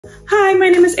Hi, my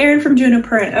name is Erin from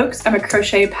Juniper and Oaks. I'm a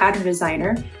crochet pattern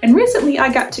designer, and recently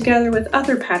I got together with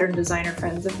other pattern designer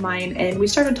friends of mine and we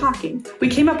started talking. We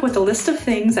came up with a list of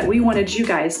things that we wanted you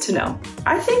guys to know.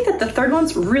 I think that the third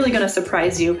one's really gonna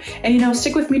surprise you, and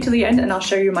stick with me to the end and I'll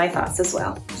share you my thoughts as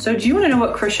well. So do you wanna know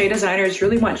what crochet designers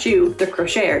really want you, the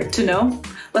crocheter, to know?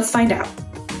 Let's find out.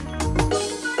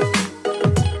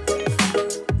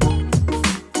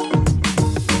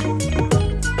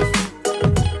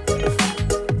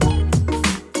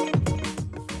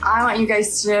 I want you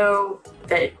guys to know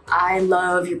that I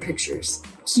love your pictures.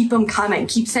 Keep them coming.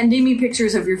 Keep sending me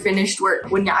pictures of your finished work.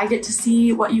 When I get to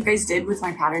see what you guys did with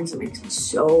my patterns, it makes me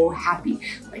so happy.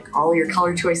 Like all your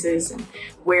color choices and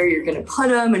where you're gonna put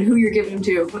them and who you're giving them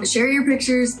to. Share your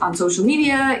pictures on social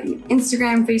media,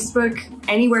 Instagram, Facebook,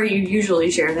 anywhere you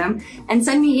usually share them. And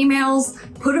send me emails.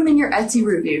 Put them in your Etsy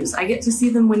reviews. I get to see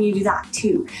them when you do that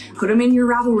too. Put them in your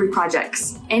Ravelry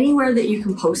projects. Anywhere that you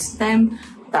can post them,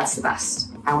 that's the best.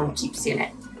 I want to keep seeing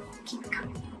it. Keep it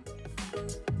coming.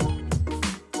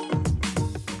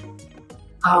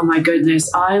 Oh my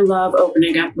goodness, I love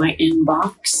opening up my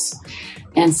inbox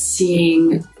and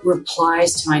seeing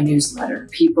replies to my newsletter.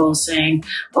 People saying,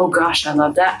 oh gosh, I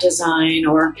love that design,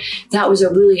 or that was a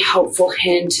really helpful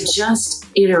hint. Just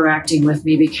interacting with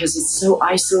me, because it's so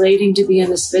isolating to be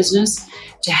in this business.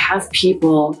 To have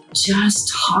people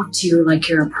just talk to you like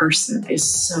you're a person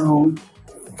is so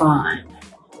fun.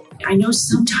 I know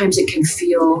sometimes it can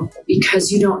feel,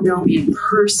 because you don't know me in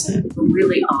person,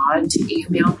 really odd to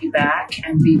email me back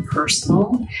and be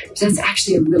personal. But that's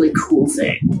actually a really cool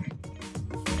thing.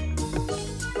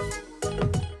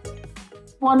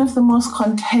 One of the most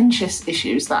contentious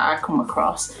issues that I come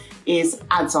across is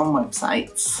ads on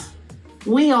websites.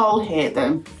 We all hate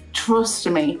them. Trust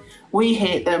me, we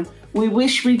hate them. We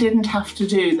wish we didn't have to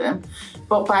do them.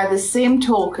 But by the same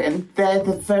token, they're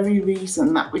the very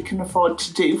reason that we can afford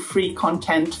to do free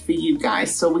content for you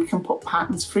guys, so we can put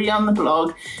patterns free on the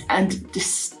blog. And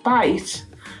despite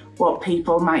what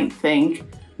people might think,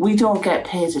 we don't get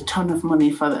paid a ton of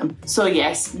money for them. So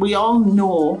yes, we all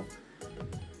know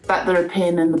that they're a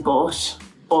pain in the butt,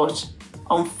 but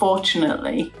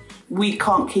unfortunately, we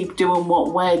can't keep doing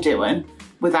what we're doing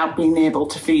without being able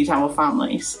to feed our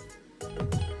families.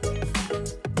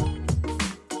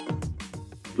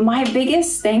 My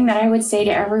biggest thing that I would say to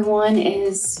everyone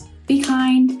is be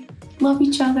kind, love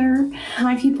each other.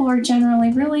 My people are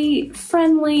generally really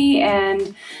friendly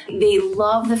and they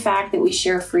love the fact that we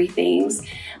share free things.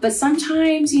 But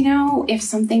sometimes, if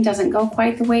something doesn't go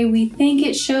quite the way we think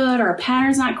it should, or a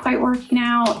pattern's not quite working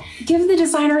out, give the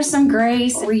designer some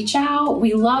grace, reach out.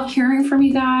 We love hearing from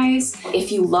you guys.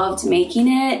 If you loved making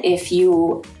it, if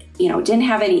you didn't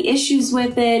have any issues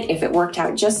with it, if it worked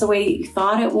out just the way you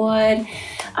thought it would,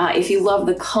 if you love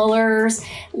the colors,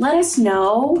 let us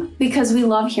know, because we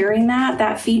love hearing that.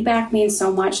 That feedback means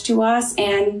so much to us.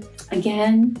 And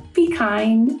again, be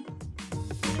kind.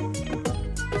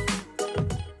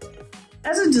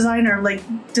 As a designer,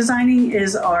 designing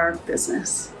is our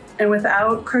business. And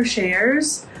without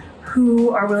crocheters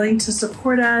who are willing to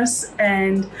support us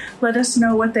and let us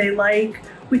know what they like,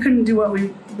 we couldn't do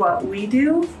what we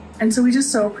do. And so we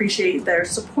just so appreciate their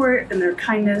support and their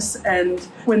kindness, and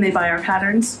when they buy our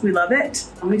patterns, we love it.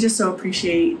 And we just so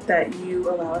appreciate that you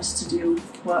allow us to do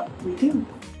what we do.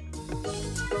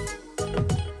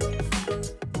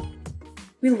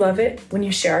 We love it when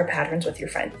you share our patterns with your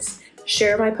friends.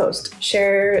 Share my post,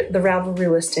 share the Ravelry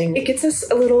listing. It gets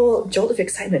us a little jolt of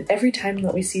excitement every time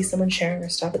that we see someone sharing our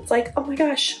stuff. It's like, oh my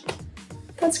gosh,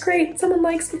 that's great. Someone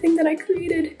likes the thing that I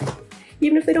created.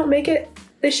 Even if they don't make it,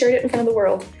 they shared it in front of the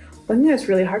world. One thing that's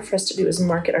really hard for us to do is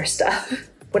market our stuff.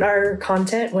 When our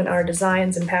content, when our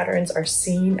designs and patterns are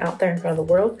seen out there in front of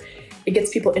the world, it gets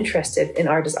people interested in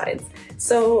our designs.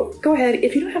 So go ahead,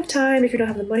 if you don't have time, if you don't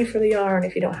have the money for the yarn,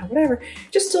 if you don't have whatever,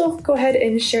 just still go ahead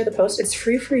and share the post. It's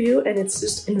free for you and it's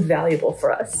just invaluable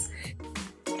for us.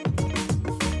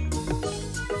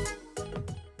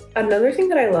 Another thing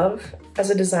that I love as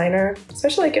a designer,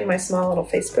 especially in my small little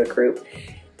Facebook group,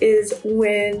 is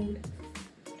when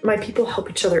my people help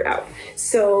each other out.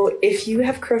 So if you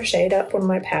have crocheted up one of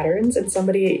my patterns and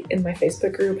somebody in my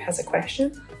Facebook group has a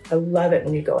question, I love it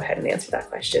when you go ahead and answer that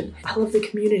question. I love the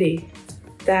community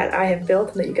that I have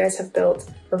built and that you guys have built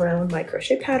around my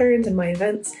crochet patterns and my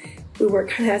events. We work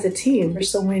kind of as a team.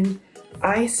 So when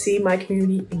I see my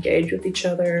community engage with each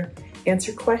other,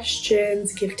 answer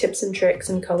questions, give tips and tricks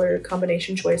and color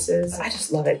combination choices, I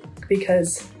just love it,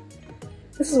 because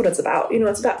this is what it's about.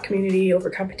 It's about community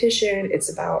over competition.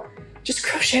 It's about just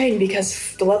crocheting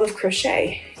because the love of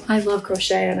crochet. I love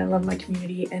crochet and I love my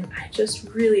community, and I just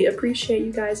really appreciate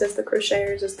you guys as the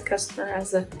crocheters, as the customer,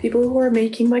 as the people who are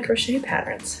making my crochet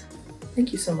patterns.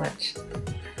 Thank you so much.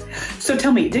 So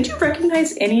tell me, did you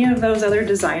recognize any of those other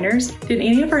designers? Did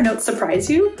any of our notes surprise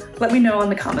you? Let me know in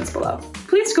the comments below.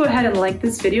 Please go ahead and like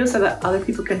this video so that other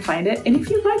people can find it. And if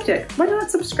you liked it, why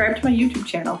not subscribe to my YouTube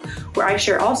channel where I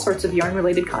share all sorts of yarn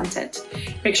related content.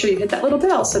 Make sure you hit that little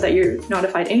bell so that you're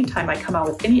notified anytime I come out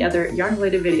with any other yarn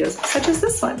related videos such as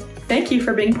this one. Thank you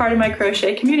for being part of my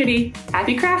crochet community.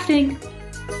 Happy crafting!